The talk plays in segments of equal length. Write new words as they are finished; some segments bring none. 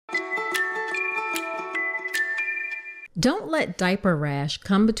Don't let diaper rash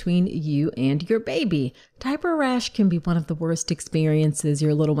come between you and your baby. Diaper rash can be one of the worst experiences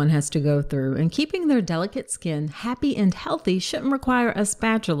your little one has to go through, and keeping their delicate skin happy and healthy shouldn't require a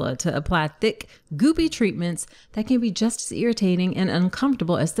spatula to apply thick, goopy treatments that can be just as irritating and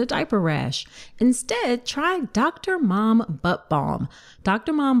uncomfortable as the diaper rash. Instead, try Dr. Mom Butt Balm.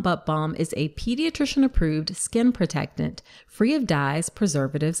 Dr. Mom Butt Balm is a pediatrician-approved skin protectant, free of dyes,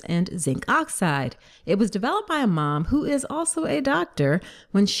 preservatives, and zinc oxide. It was developed by a mom who is also a doctor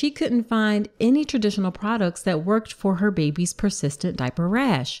when she couldn't find any traditional products that worked for her baby's persistent diaper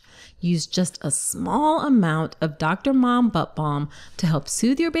rash. Use just a small amount of Dr. Mom Butt Balm to help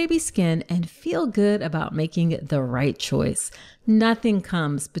soothe your baby's skin and feel good about making the right choice. Nothing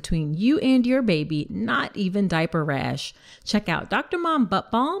comes between you and your baby, not even diaper rash. Check out Dr. Mom Butt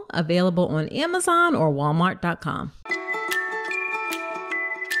Balm, available on Amazon or Walmart.com.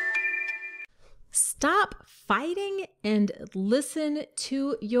 Stop fighting and listen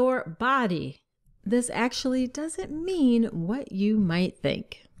to your body. This actually doesn't mean what you might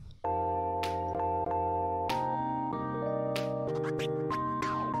think.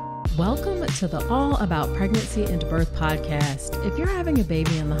 Welcome to the All About Pregnancy and Birth podcast. If you're having a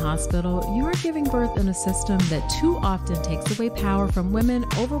baby in the hospital, you are giving birth in a system that too often takes away power from women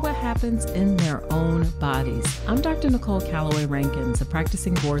over what happens in their own bodies. I'm Dr. Nicole Calloway Rankins, a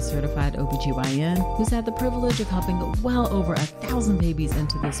practicing board-certified OBGYN who's had the privilege of helping well over 1,000 babies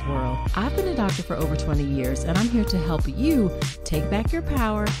into this world. I've been a doctor for over 20 years, and I'm here to help you take back your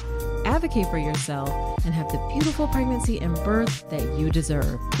power, advocate for yourself, and have the beautiful pregnancy and birth that you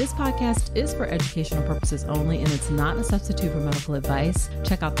deserve. This podcast is for educational purposes only, and it's not a substitute for medical advice.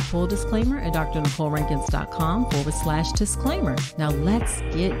 Check out the full disclaimer at drnicolerankins.com/disclaimer. Now let's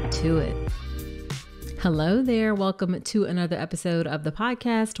get to it. Hello there. Welcome to another episode of the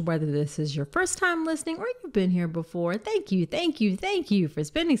podcast. Whether this is your first time listening or you've been here before, thank you for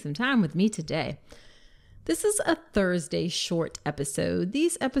spending some time with me today. This is a Thursday short episode.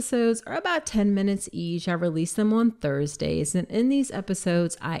 These episodes are about 10 minutes each. I release them on Thursdays, and in these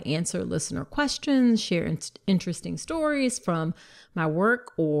episodes, I answer listener questions, share interesting stories from my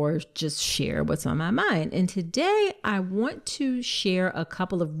work, or just share what's on my mind. And today, I want to share a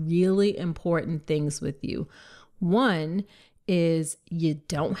couple of really important things with you. One is you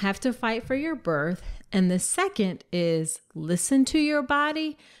don't have to fight for your birth, and the second is listen to your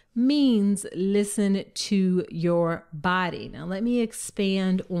body means listen to your body. Now, let me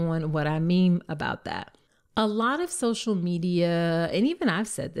expand on what I mean about that. A lot of social media, and even I've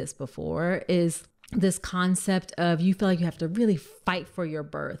said this before, is this concept of you feel like you have to really fight for your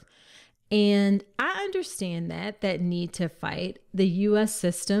birth. And I understand that need to fight. The U.S.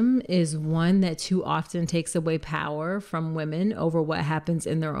 system is one that too often takes away power from women over what happens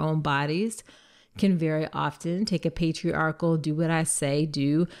in their own bodies. Can very often take a patriarchal, do what I say,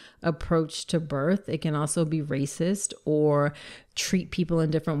 do approach to birth. It can also be racist or treat people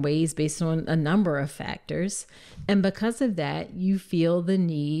in different ways based on a number of factors. And because of that, you feel the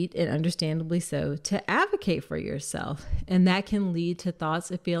need, and understandably so, to advocate for yourself. And that can lead to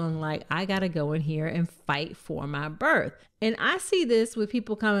thoughts of feeling like, I got to go in here and fight for my birth. And I see this with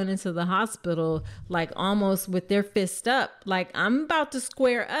people coming into the hospital, like almost with their fist up, like I'm about to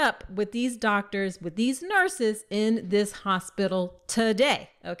square up with these doctors, with these nurses in this hospital today.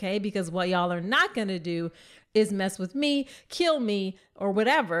 Okay. Because what y'all are not going to do is mess with me, kill me, or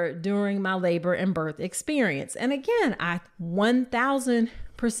whatever during my labor and birth experience. And again, I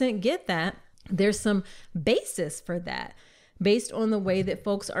 1000% get that. There's some basis for that based on the way that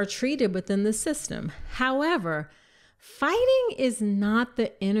folks are treated within the system. However, fighting is not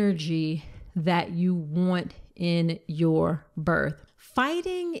the energy that you want in your birth.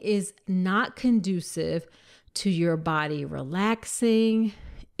 Fighting is not conducive to your body relaxing.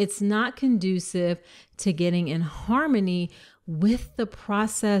 It's not conducive to getting in harmony with the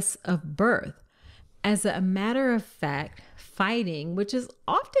process of birth. As a matter of fact, fighting, which is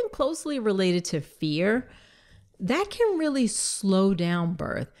often closely related to fear, that can really slow down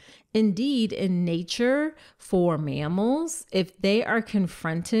birth. Indeed, in nature, for mammals, if they are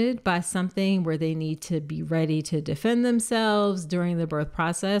confronted by something where they need to be ready to defend themselves during the birth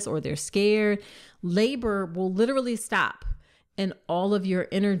process, or they're scared, labor will literally stop. And all of your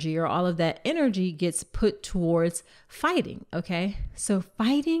energy, or all of that energy, gets put towards fighting. Okay. So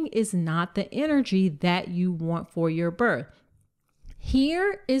fighting is not the energy that you want for your birth.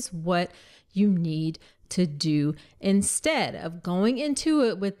 Here is what you need to do instead of going into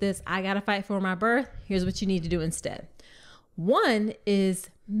it with this, I got to fight for my birth. Here's what you need to do instead. One is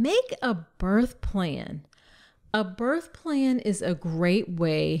make a birth plan. A birth plan is a great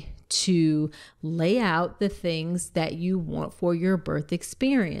way to lay out the things that you want for your birth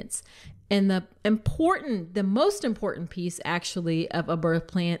experience. And the most important piece actually of a birth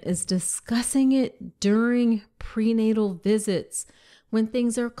plan is discussing it during prenatal visits, when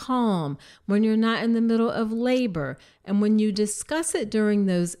things are calm, when you're not in the middle of labor. And when you discuss it during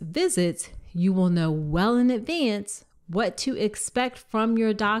those visits, you will know well in advance what to expect from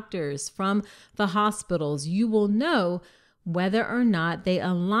your doctors, from the hospitals. You will know whether or not they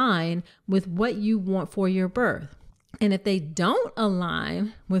align with what you want for your birth. And if they don't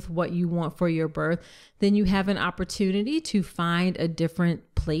align with what you want for your birth, then you have an opportunity to find a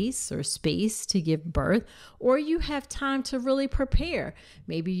different place or space to give birth, or you have time to really prepare.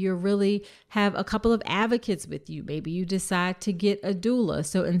 Maybe you really have a couple of advocates with you. Maybe you decide to get a doula.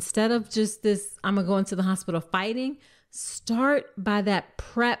 So instead of just this, I'm going to go into the hospital fighting, start by that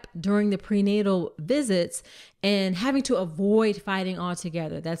prep during the prenatal visits and having to avoid fighting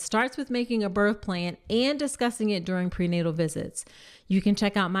altogether. That starts with making a birth plan and discussing it during prenatal visits. You can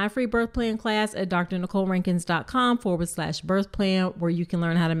check out my free birth plan class at drnicolerankins.com/birth plan, where you can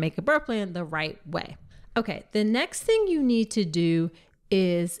learn how to make a birth plan the right way. Okay, the next thing you need to do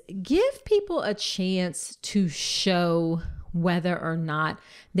is give people a chance to show whether or not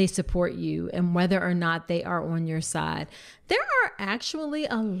they support you and whether or not they are on your side. There are actually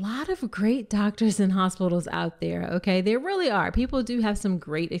a lot of great doctors and hospitals out there, okay? There really are. People do have some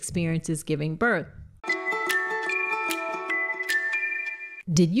great experiences giving birth.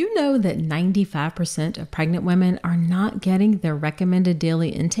 Did you know that 95% of pregnant women are not getting their recommended daily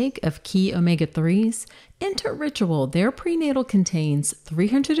intake of key omega-3s? Enter Ritual. Their prenatal contains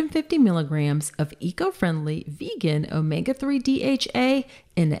 350 milligrams of eco-friendly vegan omega-3 DHA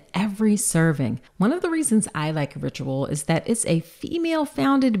in every serving. One of the reasons I like Ritual is that it's a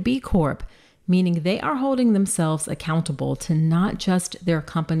female-founded B Corp, meaning they are holding themselves accountable to not just their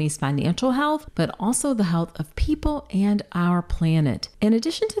company's financial health, but also the health of people and our planet. In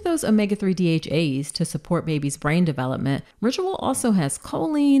addition to those omega-3 DHAs to support baby's brain development, Ritual also has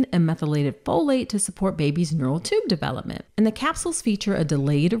choline and methylated folate to support baby's neural tube development. And the capsules feature a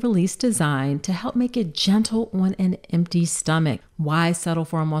delayed release design to help make it gentle on an empty stomach. Why settle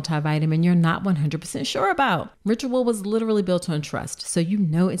for a multivitamin you're not 100% sure about? Ritual was literally built on trust, so you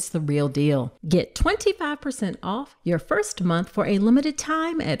know it's the real deal. Get 25% off your first month for a limited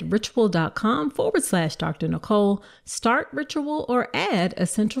time at ritual.com/Dr. Nicole. Start Ritual or add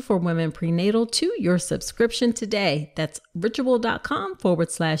Essential for Women Prenatal to your subscription today. That's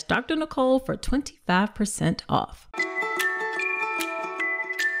ritual.com/Dr. Nicole for 25% off.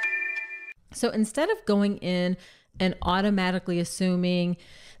 So instead of going in and automatically assuming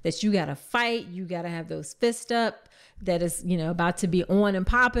that you got to fight, you got to have those fists up, that is, about to be on and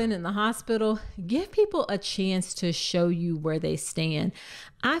popping in the hospital, give people a chance to show you where they stand.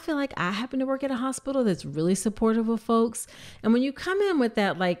 I feel like I happen to work at a hospital that's really supportive of folks. And when you come in with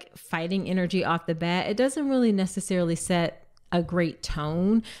that fighting energy off the bat, it doesn't really necessarily set a great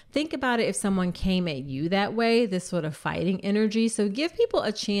tone. Think about it if someone came at you that way, this sort of fighting energy. So give people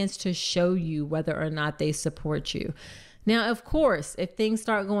a chance to show you whether or not they support you. Now, of course, if things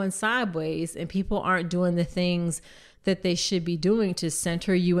start going sideways and people aren't doing the things that they should be doing to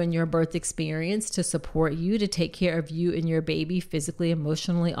center you in your birth experience, to support you, to take care of you and your baby physically,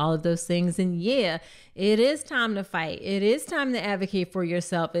 emotionally, all of those things, and yeah, it is time to fight. It is time to advocate for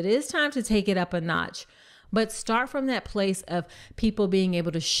yourself. It is time to take it up a notch. But start from that place of people being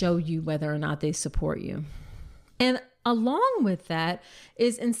able to show you whether or not they support you. And along with that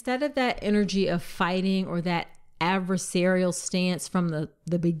is, instead of that energy of fighting or that adversarial stance from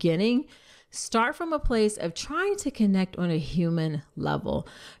the beginning, start from a place of trying to connect on a human level.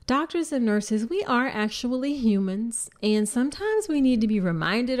 Doctors and nurses, we are actually humans, and sometimes we need to be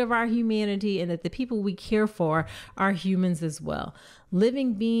reminded of our humanity and that the people we care for are humans as well.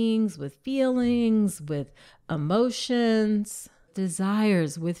 Living beings with feelings, with emotions,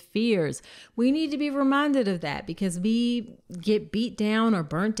 desires, with fears. We need to be reminded of that because we get beat down or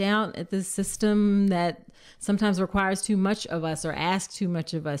burnt out at the system that sometimes requires too much of us or asks too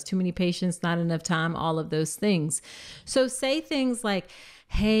much of us, too many patients, not enough time, all of those things. So say things like,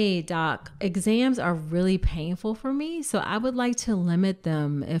 hey, doc, exams are really painful for me, so I would like to limit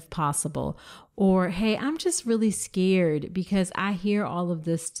them if possible. Or, hey, I'm just really scared because I hear all of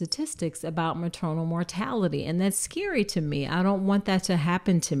the statistics about maternal mortality, and that's scary to me. I don't want that to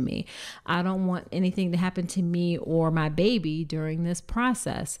happen to me. I don't want anything to happen to me or my baby during this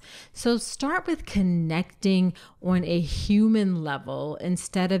process. So start with connecting on a human level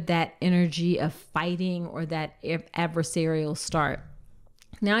instead of that energy of fighting or that adversarial start.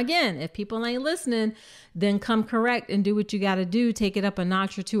 Now, again, if people ain't listening, then come correct and do what you got to do. Take it up a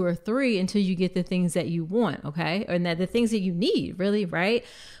notch or 2 or 3 until you get the things that you want. Okay. And that the things that you need, really. Right.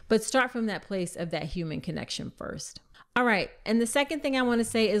 But start from that place of that human connection first. All right. And the second thing I want to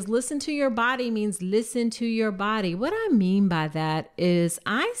say is listen to your body means listen to your body. What I mean by that is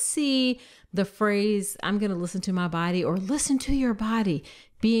I see the phrase, I'm going to listen to my body, or listen to your body,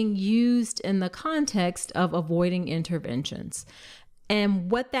 being used in the context of avoiding interventions.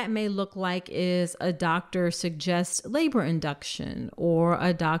 And what that may look like is a doctor suggests labor induction, or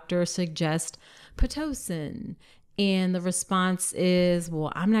a doctor suggests Pitocin. And the response is,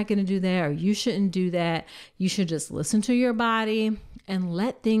 well, I'm not going to do that, or you shouldn't do that. You should just listen to your body and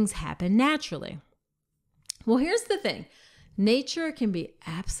let things happen naturally. Well, here's the thing. Nature can be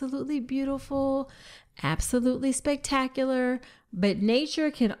absolutely beautiful, absolutely spectacular, but nature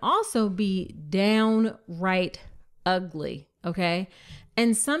can also be downright ugly. Okay.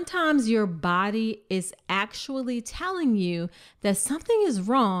 And sometimes your body is actually telling you that something is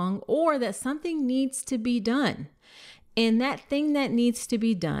wrong or that something needs to be done. And that thing that needs to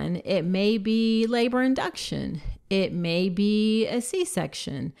be done, it may be labor induction. It may be a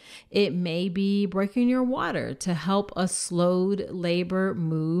C-section. It may be breaking your water to help a slowed labor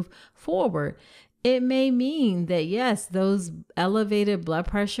move forward. It may mean that, yes, those elevated blood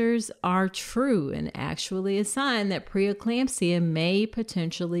pressures are true and actually a sign that preeclampsia may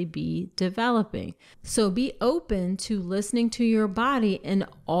potentially be developing. So be open to listening to your body and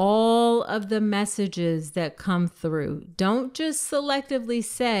all of the messages that come through. Don't just selectively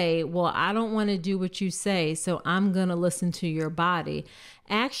say, well, I don't want to do what you say, so I'm going to listen to your body.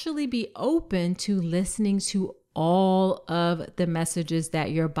 Actually be open to listening to all of the messages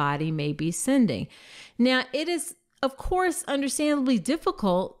that your body may be sending. Now, it is, of course, understandably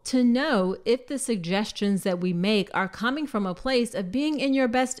difficult to know if the suggestions that we make are coming from a place of being in your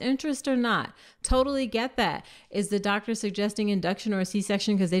best interest or not. Totally get that. Is the doctor suggesting induction or a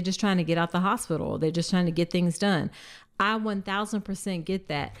C-section because they're just trying to get out the hospital? They're just trying to get things done. I 1000% get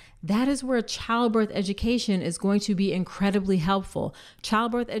that. That is where childbirth education is going to be incredibly helpful.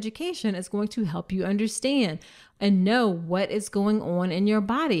 Childbirth education is going to help you understand and know what is going on in your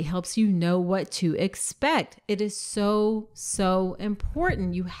body, helps you know what to expect. It is so, so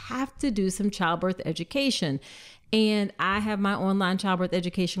important. You have to do some childbirth education. And I have my online childbirth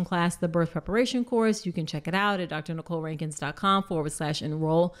education class, the birth preparation course. You can check it out at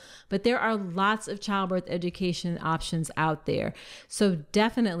drnicolerankins.com/enroll. But there are lots of childbirth education options out there. So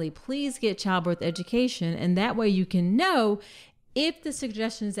definitely please get childbirth education. And that way you can know if the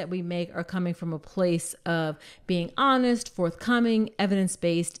suggestions that we make are coming from a place of being honest, forthcoming,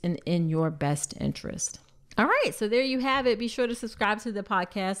 evidence-based, and in your best interest. All right, so there you have it. Be sure to subscribe to the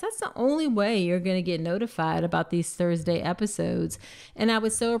podcast. That's the only way you're going to get notified about these Thursday episodes. And I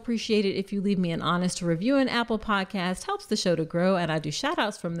would so appreciate it if you leave me an honest review in Apple Podcast. Helps the show to grow, and I do shout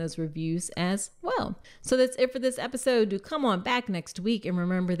outs from those reviews as well. So that's it for this episode. Do come on back next week and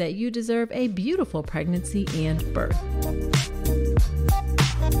remember that you deserve a beautiful pregnancy and birth.